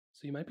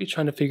So you might be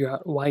trying to figure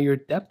out why your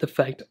depth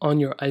effect on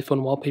your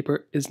iPhone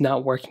wallpaper is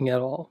not working at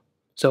all.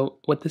 So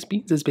what this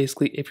means is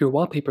basically if your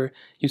wallpaper,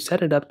 you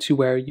set it up to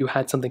where you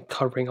had something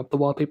covering up the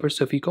wallpaper.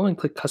 So if you go and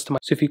click customize,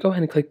 so if you go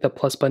ahead and click the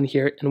plus button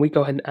here and we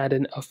go ahead and add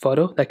in a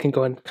photo that can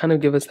go and kind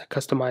of give us that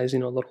customized,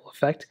 little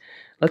effect.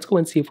 Let's go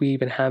and see if we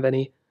even have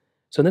any.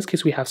 So in this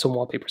case, we have some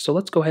wallpaper. So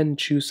let's go ahead and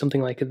choose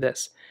something like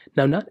this.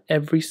 Now, not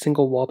every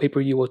single wallpaper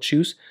you will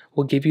choose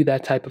will give you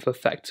that type of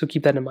effect. So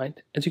keep that in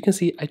mind. As you can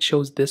see, I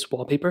chose this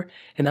wallpaper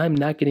and I'm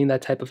not getting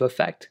that type of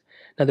effect.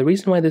 Now, the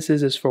reason why this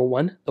is for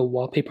one, the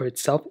wallpaper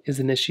itself is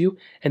an issue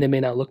and it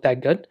may not look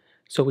that good.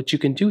 So what you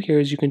can do here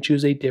is you can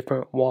choose a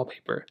different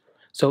wallpaper.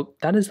 So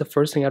that is the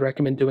first thing I'd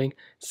recommend doing,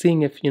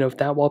 seeing if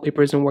that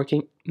wallpaper isn't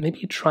working,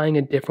 maybe trying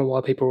a different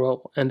wallpaper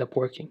will end up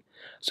working.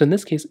 So in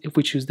this case, if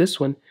we choose this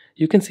one,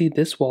 you can see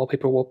this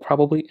wallpaper will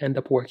probably end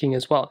up working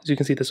as well. As you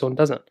can see, this one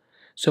doesn't.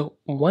 So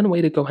one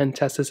way to go ahead and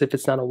test this if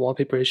it's not a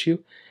wallpaper issue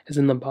is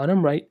in the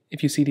bottom right,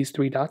 if you see these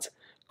three dots,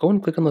 go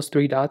and click on those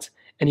three dots,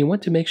 and you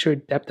want to make sure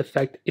depth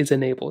effect is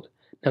enabled.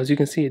 Now, as you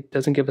can see, it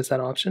doesn't give us that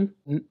option.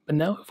 But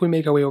now if we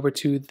make our way over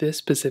to this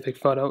specific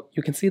photo,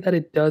 you can see that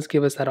it does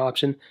give us that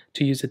option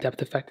to use the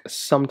depth effect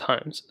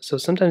sometimes. So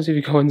sometimes if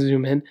you go and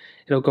zoom in,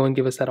 it'll go and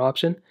give us that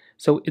option.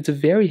 So it's a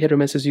very hit or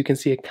miss. As you can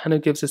see, it kind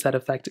of gives us that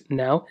effect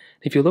now.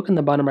 If you look in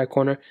the bottom right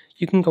corner,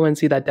 you can go and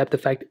see that depth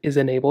effect is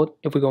enabled.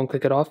 If we go and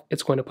click it off,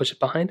 it's going to push it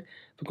behind.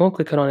 If we go and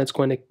click it on, it's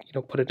going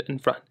to put it in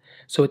front.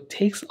 So it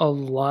takes a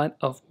lot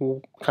of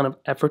kind of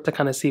effort to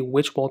kind of see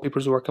which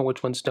wallpapers work and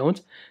which ones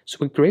don't.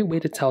 So a great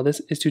way to tell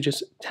this is to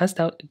just test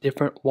out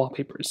different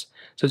wallpapers.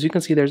 So as you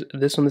can see, there's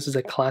this one. This is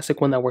a classic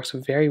one that works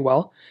very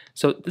well.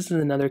 So this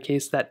is another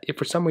case that if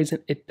for some reason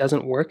it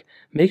doesn't work,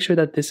 make sure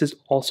that this is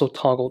also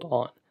toggled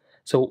on.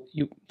 So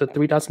the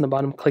three dots in the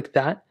bottom, click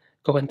that,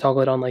 go ahead and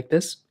toggle it on like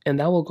this, and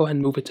that will go ahead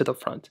and move it to the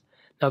front.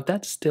 Now, if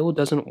that still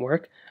doesn't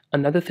work,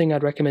 another thing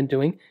I'd recommend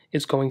doing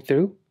is going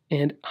through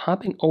and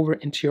hopping over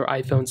into your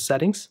iPhone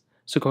settings.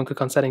 So go and click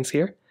on settings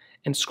here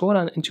and scroll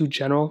down into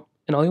general.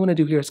 And all you want to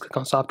do here is click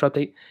on software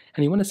update,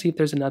 and you want to see if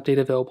there's an update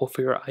available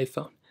for your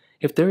iPhone.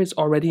 If there is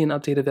already an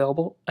update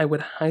available, I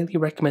would highly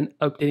recommend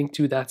updating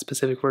to that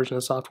specific version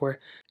of software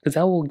because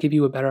that will give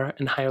you a better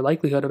and higher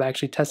likelihood of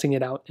actually testing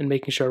it out and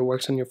making sure it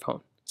works on your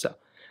phone. So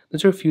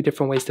those are a few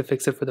different ways to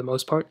fix it for the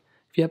most part.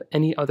 If you have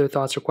any other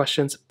thoughts or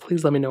questions,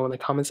 please let me know in the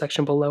comment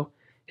section below.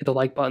 Hit the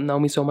like button, that would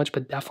mean so much,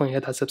 but definitely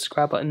hit that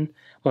subscribe button.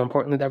 More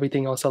importantly than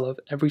everything else, I love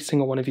every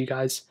single one of you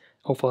guys.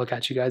 Hopefully I'll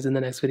catch you guys in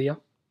the next video.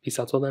 Peace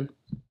out till then.